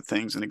some of the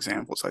things and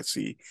examples I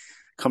see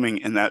coming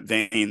in that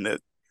vein that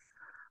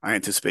I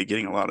anticipate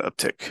getting a lot of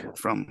uptake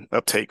from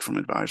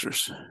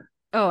advisors.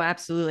 Oh,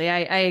 absolutely. I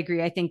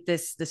agree. I think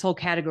this whole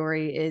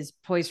category is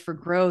poised for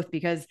growth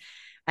because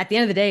at the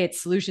end of the day,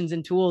 it's solutions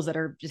and tools that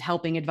are just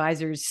helping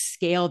advisors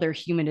scale their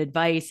human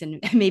advice.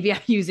 And maybe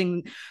I'm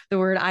using the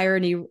word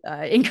irony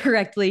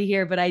incorrectly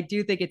here, but I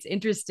do think it's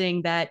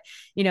interesting that,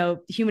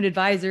 human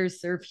advisors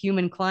serve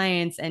human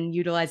clients and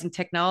utilizing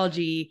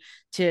technology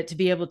to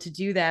be able to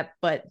do that.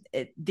 But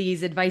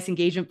these advice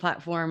engagement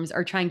platforms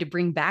are trying to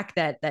bring back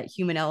that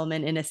human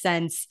element in a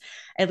sense,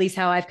 at least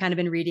how I've kind of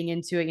been reading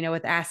into it,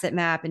 with Asset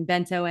Map and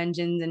Bento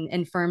engines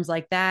and firms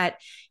like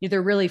that.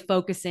 They're really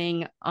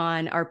focusing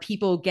on our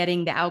people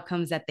getting the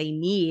outcomes that they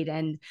need.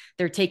 And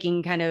they're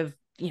taking kind of,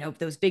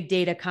 those big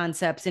data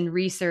concepts and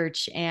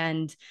research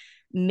and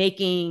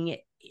making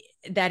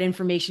that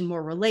information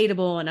more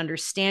relatable and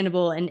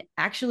understandable, and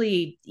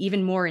actually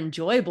even more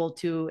enjoyable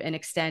to an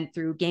extent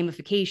through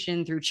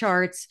gamification, through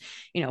charts,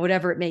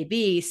 whatever it may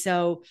be.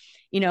 So,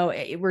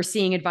 we're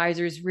seeing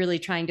advisors really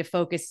trying to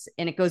focus,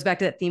 and it goes back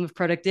to that theme of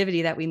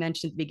productivity that we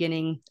mentioned at the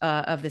beginning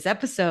of this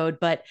episode.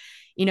 But,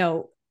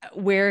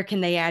 where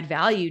can they add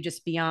value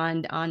just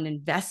beyond on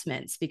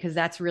investments, because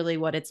that's really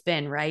what it's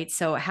been, right?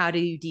 So how do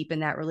you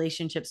deepen that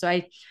relationship? So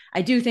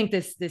I do think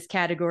this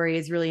category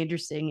is really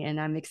interesting, and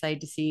I'm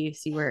excited to see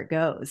where it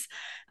goes.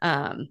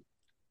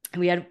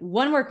 We had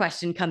one more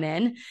question come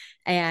in,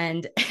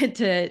 and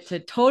to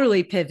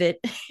totally pivot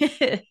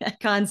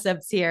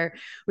concepts here,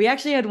 we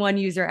actually had one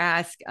user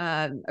ask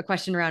a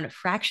question around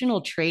fractional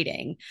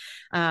trading.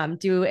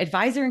 Do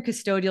advisor and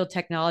custodial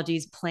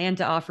technologies plan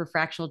to offer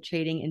fractional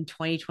trading in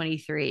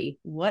 2023?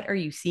 What are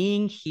you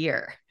seeing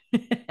here?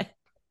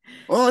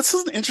 Well, it's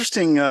an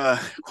interesting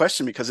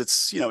question, because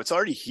it's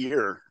already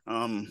here.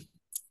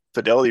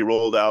 Fidelity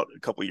rolled out a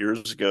couple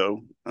years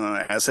ago,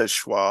 as has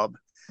Schwab.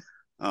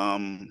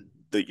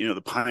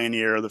 The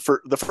pioneer, the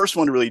first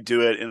one to really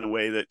do it in a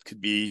way that could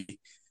be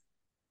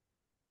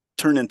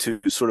turned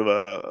into sort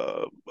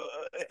of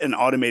an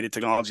automated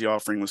technology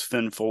offering was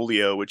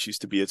Finfolio, which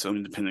used to be its own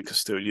independent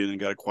custodian and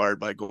got acquired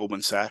by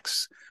Goldman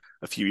Sachs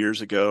a few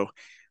years ago.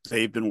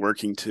 They've been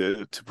working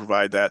to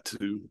provide that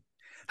to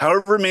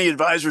however many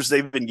advisors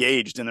they've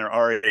engaged in their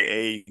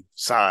RIA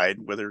side,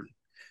 whether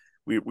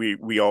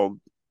we all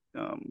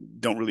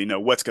don't really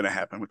know what's going to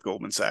happen with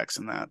Goldman Sachs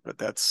and that, but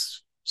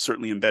that's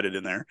certainly embedded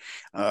in there.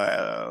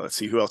 Let's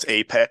see who else.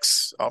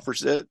 Apex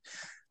offers it.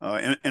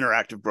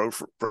 Interactive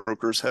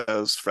Brokers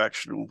has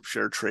fractional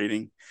share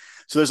trading.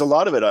 So there's a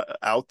lot of it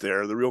out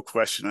there. The real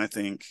question, I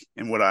think,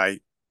 and what I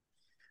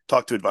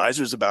talk to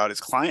advisors about,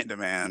 is client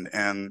demand.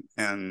 And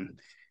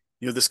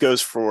this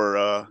goes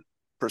for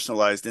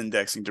personalized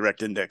indexing,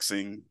 direct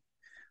indexing,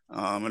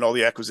 and all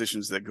the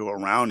acquisitions that go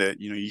around it.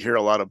 You hear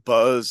a lot of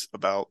buzz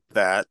about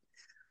that.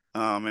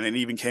 And it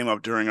even came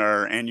up during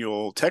our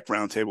annual tech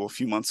roundtable a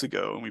few months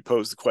ago, and we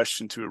posed the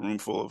question to a room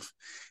full of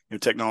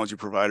technology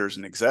providers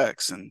and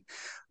execs, and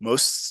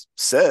most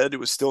said it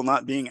was still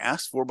not being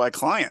asked for by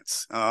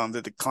clients,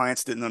 that the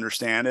clients didn't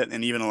understand it,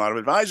 and even a lot of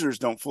advisors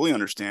don't fully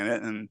understand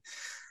it. And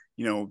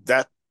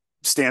that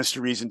stands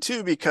to reason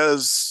too,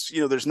 because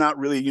there's not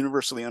really a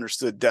universally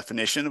understood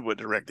definition of what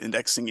direct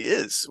indexing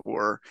is,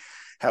 or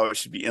how it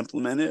should be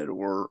implemented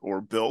or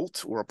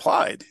built or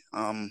applied.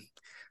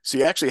 So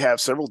you actually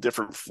have several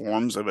different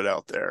forms of it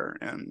out there,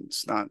 and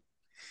it's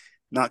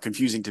not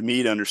confusing to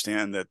me to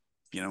understand that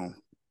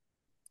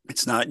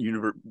it's not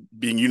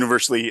being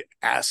universally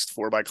asked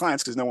for by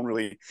clients, because no one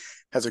really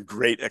has a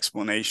great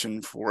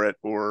explanation for it,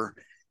 or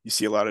you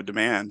see a lot of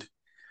demand.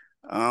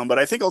 But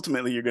I think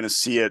ultimately you're going to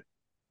see it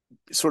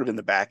sort of in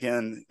the back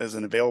end as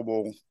an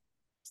available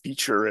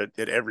feature at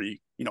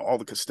every all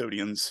the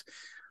custodians,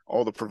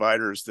 all the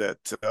providers that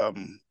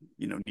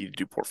need to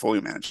do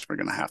portfolio management are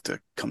going to have to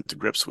come to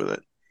grips with it.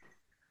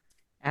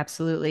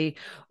 Absolutely.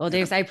 Well,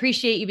 Dave, I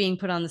appreciate you being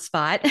put on the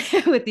spot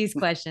with these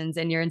questions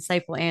and your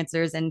insightful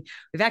answers. And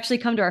we've actually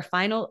come to our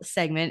final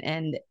segment,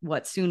 and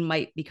what soon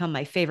might become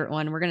my favorite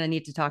one. We're going to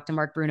need to talk to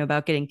Mark Bruno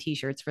about getting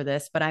t-shirts for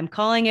this, but I'm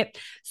calling it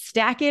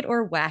Stack It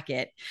or Whack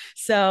It.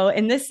 So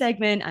in this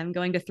segment, I'm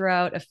going to throw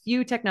out a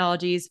few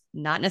technologies,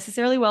 not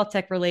necessarily wealth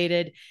tech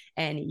related,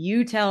 and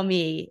you tell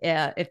me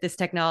if this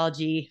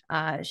technology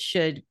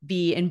should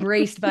be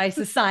embraced by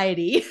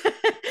society.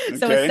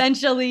 So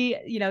essentially,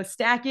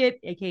 stack it,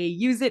 aka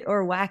use it,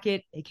 or whack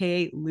it,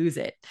 aka lose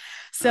it.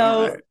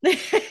 So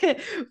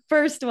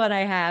first one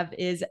I have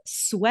is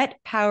sweat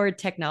powered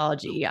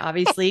technology.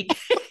 Obviously,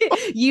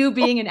 you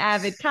being an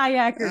avid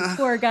kayaker,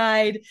 tour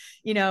guide,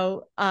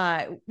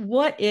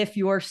 what if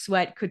your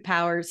sweat could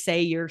power,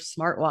 say, your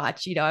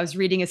smartwatch? I was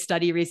reading a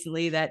study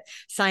recently that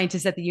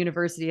scientists at the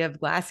University of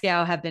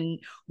Glasgow have been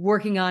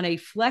working on a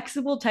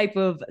flexible type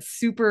of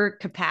super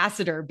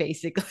capacitor,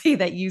 basically,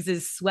 that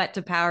uses sweat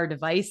to power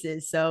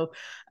devices. So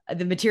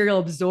the material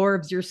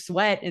absorbs your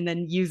sweat and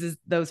then uses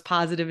those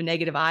positive and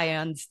negative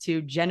ions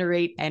to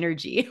generate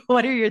energy.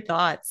 What are your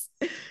thoughts?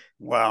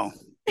 Wow.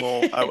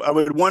 Well, I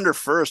would wonder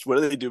first, what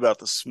do they do about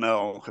the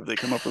smell? Have they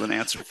come up with an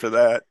answer for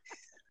that?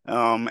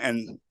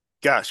 And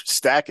gosh,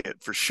 stack it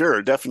for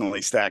sure.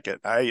 Definitely stack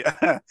it.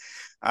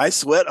 I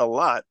sweat a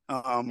lot.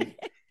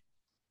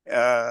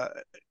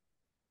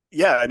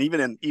 yeah, and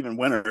even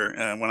winter,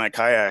 when I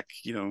kayak,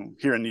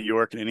 here in New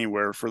York and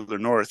anywhere further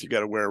north, you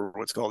got to wear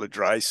what's called a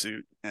dry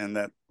suit, and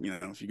that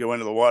if you go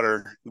into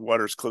the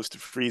water's close to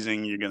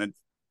freezing, you're gonna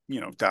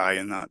die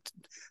and not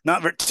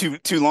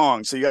too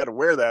long. So you got to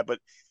wear that, but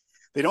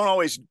they don't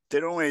always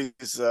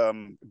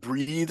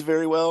breathe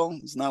very well.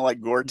 It's not like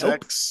Nope.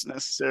 Gore-Tex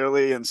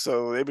necessarily, and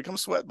so they become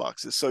sweat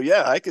boxes. So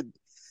yeah, I could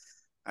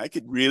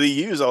really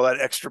use all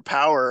that extra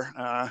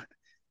power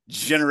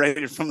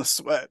generated from the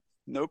sweat.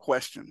 No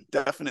question.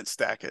 Definite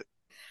stack it.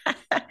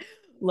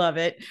 Love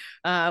it.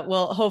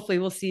 Well, hopefully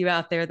we'll see you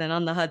out there then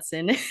on the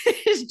Hudson,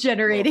 is Well,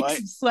 generating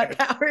some sweat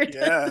power.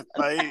 yeah,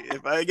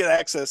 if I get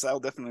access, I'll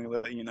definitely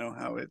let you know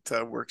how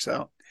it works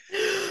out.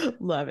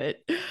 Love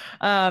it.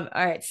 All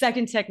right.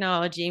 Second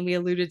technology. And we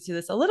alluded to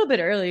this a little bit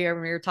earlier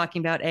when we were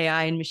talking about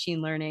AI and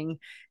machine learning,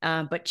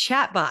 but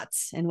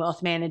chatbots and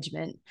wealth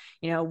management.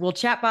 Will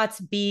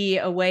chatbots be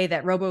a way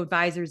that robo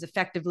advisors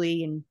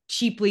effectively and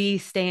cheaply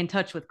stay in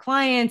touch with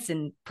clients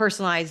and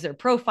personalize their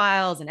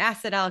profiles and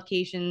asset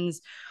allocations?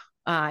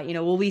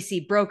 Will we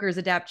see brokers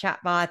adapt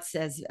chatbots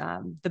as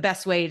the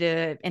best way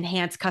to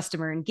enhance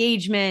customer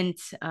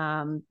engagement?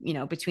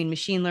 Between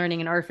machine learning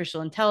and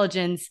artificial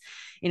intelligence,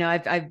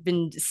 I've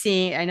been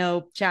seeing. I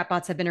know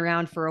chatbots have been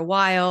around for a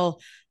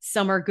while.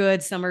 Some are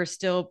good, some are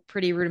still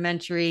pretty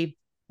rudimentary.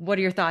 What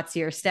are your thoughts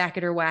here? Stack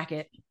it or whack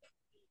it?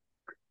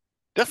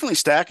 Definitely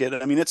stack it.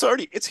 I mean,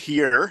 it's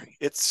here.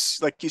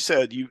 It's like you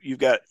said, you've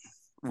got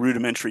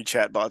rudimentary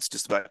chatbots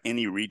just about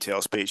any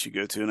retail space you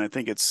go to, and I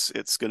think it's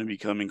going to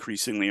become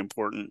increasingly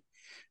important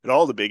at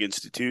all the big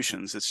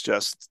institutions. It's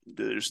just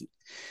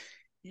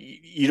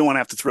you don't want to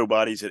have to throw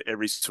bodies at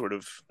every sort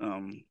of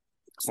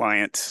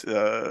client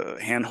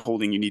hand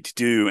holding you need to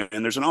do,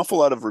 and there's an awful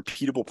lot of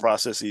repeatable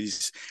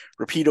processes,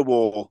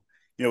 repeatable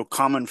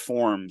common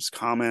forms,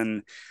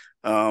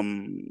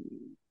 um,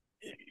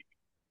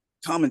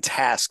 common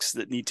tasks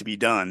that need to be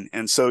done.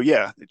 And so,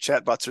 yeah,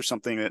 chatbots are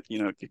something that,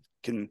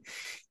 can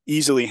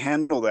easily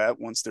handle that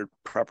once they're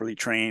properly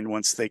trained,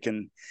 once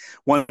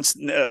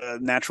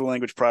natural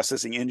language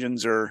processing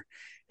engines are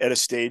at a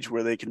stage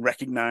where they can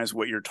recognize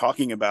what you're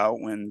talking about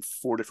when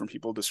four different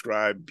people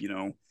describe,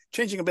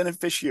 changing a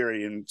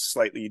beneficiary in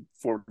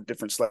four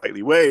different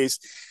slightly ways.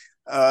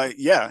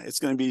 Yeah, it's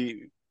going to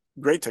be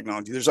great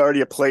technology. There's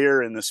already a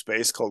player in this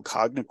space called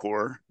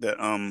Cognicore that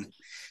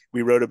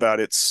we wrote about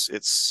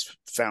its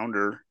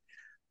founder,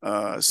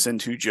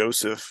 Sintu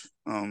Joseph,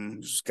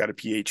 who's got a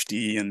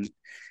PhD in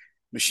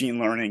machine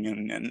learning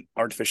and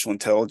artificial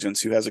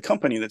intelligence, who has a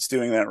company that's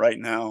doing that right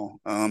now.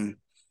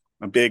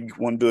 A big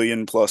 1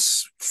 billion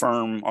plus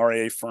firm,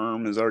 RA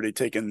firm, has already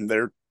taken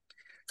their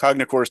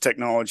Cognicore's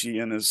technology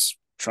and is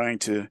trying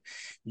to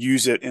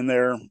use it in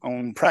their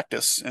own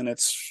practice. And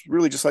it's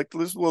really just like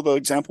the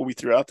example we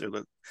threw out there.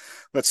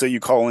 Let's say you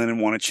call in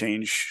and want to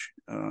change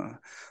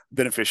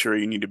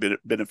beneficiary, you need a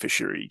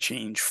beneficiary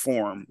change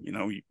form.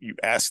 You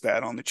ask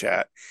that on the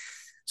chat.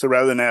 So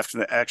rather than have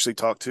to actually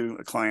talk to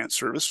a client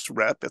service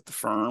rep at the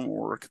firm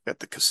or at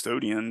the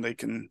custodian, they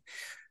can,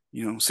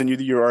 send you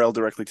the URL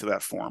directly to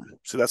that form.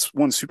 So that's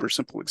one super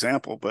simple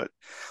example, but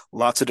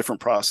lots of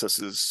different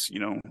processes,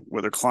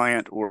 whether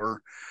client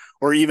or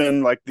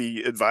even like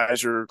the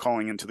advisor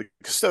calling into the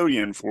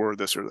custodian for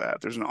this or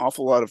that. There's an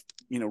awful lot of,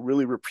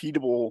 really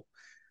repeatable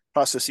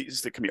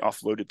processes that can be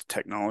offloaded to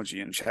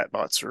technology, and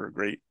chatbots are a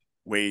great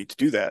way to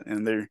do that.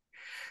 And they're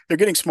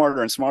getting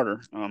smarter and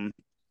smarter.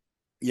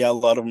 Yeah, a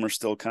lot of them are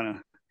still kind of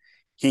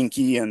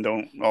hinky and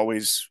don't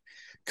always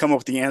come up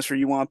with the answer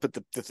you want. But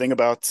the thing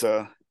about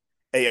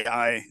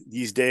AI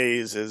these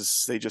days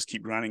is they just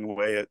keep grinding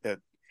away at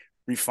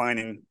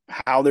refining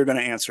how they're going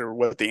to answer,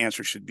 what the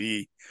answer should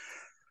be.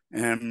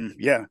 And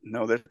yeah,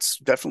 no, that's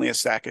definitely a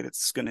stack it.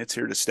 It's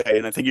here to stay,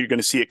 and I think you're going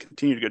to see it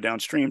continue to go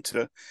downstream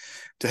to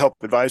help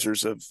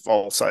advisors of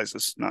all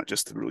sizes, not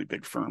just the really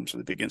big firms or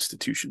the big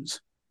institutions.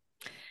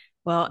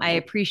 Well, I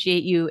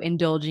appreciate you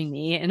indulging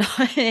me in,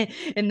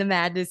 in the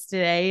madness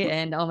today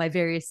and all my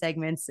various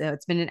segments. So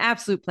it's been an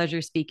absolute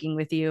pleasure speaking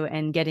with you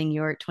and getting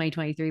your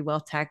 2023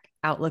 Wealth Tech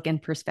outlook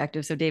and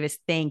perspective. So, Davis,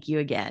 thank you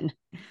again.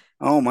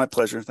 Oh, my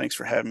pleasure. Thanks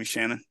for having me,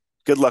 Shannon.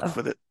 Good luck Oh,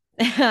 with it.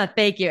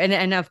 thank you.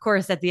 And of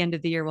course, at the end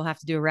of the year, we'll have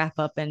to do a wrap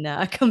up and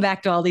come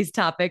back to all these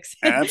topics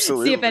and see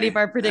if any of Absolutely.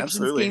 our predictions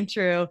Absolutely. came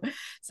true.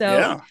 So,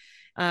 Yeah.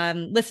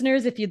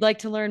 listeners, if you'd like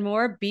to learn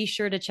more, be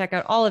sure to check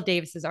out all of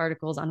Davis's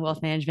articles on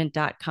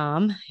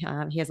wealthmanagement.com.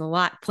 He has a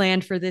lot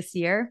planned for this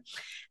year.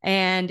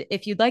 And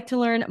if you'd like to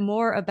learn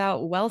more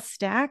about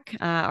WealthStack,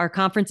 our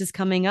conference is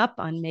coming up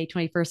on May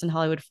 21st in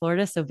Hollywood,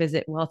 Florida. So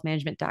visit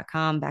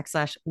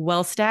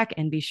wealthmanagement.com/WealthStack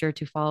and be sure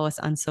to follow us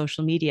on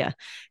social media.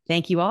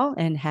 Thank you all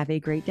and have a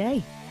great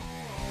day.